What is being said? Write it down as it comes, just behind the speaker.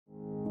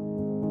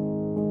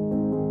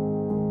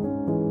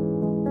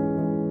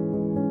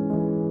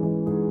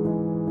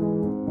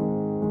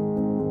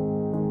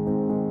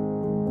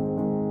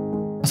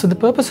So the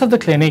purpose of the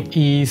clinic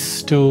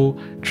is to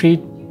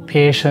treat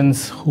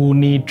patients who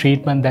need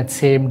treatment that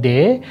same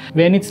day.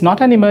 When it's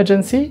not an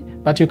emergency,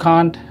 but you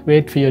can't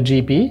wait for your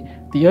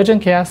GP, the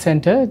urgent care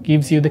center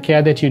gives you the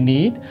care that you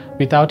need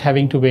without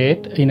having to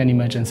wait in an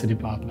emergency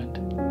department.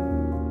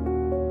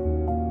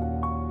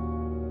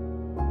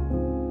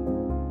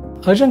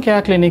 Urgent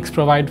care clinics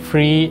provide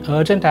free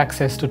urgent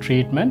access to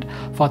treatment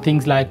for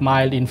things like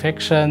mild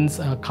infections,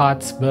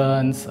 cuts,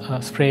 burns,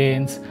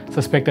 sprains,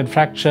 suspected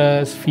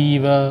fractures,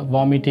 fever,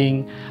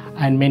 vomiting,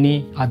 and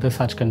many other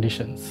such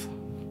conditions.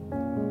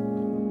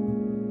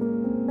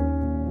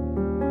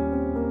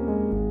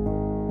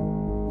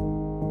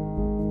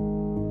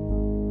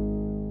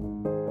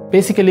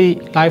 Basically,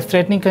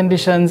 life-threatening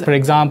conditions, for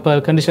example,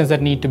 conditions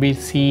that need to be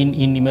seen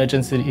in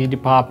emergency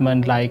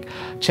department like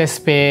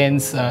chest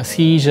pains,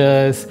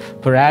 seizures,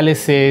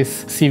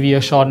 paralysis, severe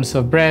shortness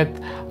of breath,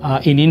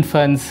 in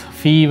infants,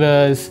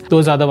 fevers.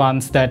 Those are the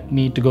ones that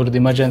need to go to the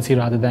emergency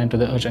rather than to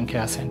the urgent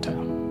care center.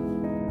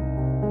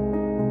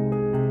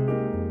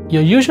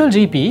 Your usual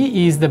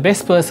GP is the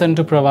best person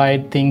to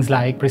provide things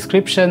like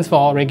prescriptions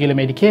for regular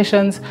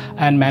medications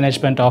and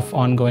management of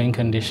ongoing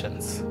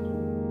conditions.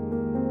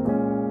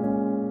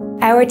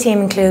 Our team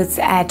includes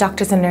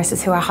doctors and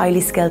nurses who are highly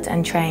skilled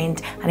and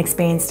trained and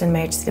experienced in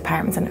emergency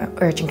departments and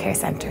urgent care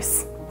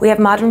centres. We have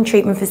modern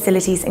treatment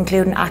facilities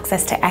including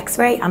access to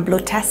X-ray and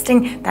blood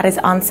testing that is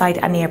on-site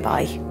and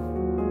nearby.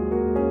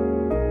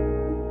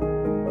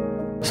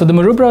 So the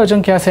Maroubra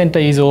Urgent Care Centre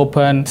is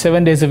open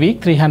 7 days a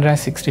week,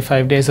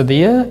 365 days of the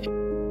year.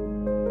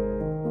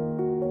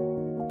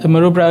 The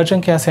Maroubra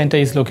Urgent Care Centre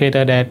is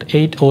located at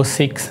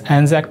 806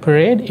 Anzac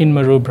Parade in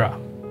Maroubra.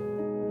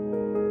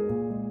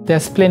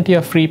 There's plenty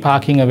of free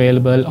parking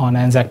available on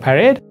Anzac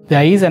Parade.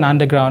 There is an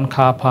underground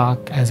car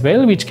park as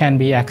well, which can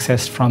be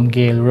accessed from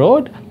Gale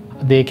Road.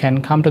 They can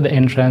come to the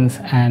entrance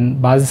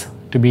and buzz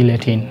to be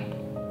let in.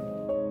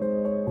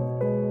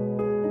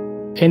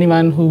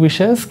 Anyone who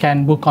wishes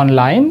can book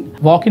online.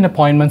 Walk-in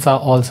appointments are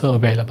also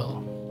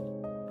available.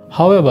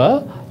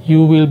 However,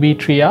 you will be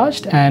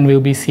triaged and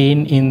will be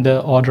seen in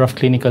the order of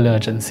clinical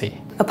urgency.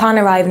 Upon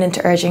arriving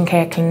into Urgent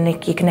Care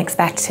Clinic, you can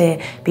expect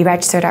to be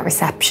registered at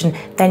reception,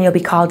 then you'll be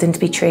called in to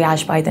be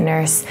triaged by the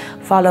nurse,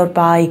 followed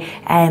by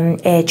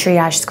a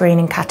triage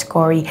screening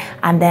category,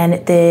 and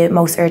then the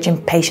most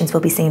urgent patients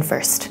will be seen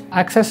first.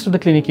 Access to the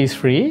clinic is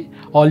free.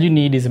 All you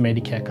need is a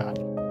Medicare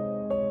card.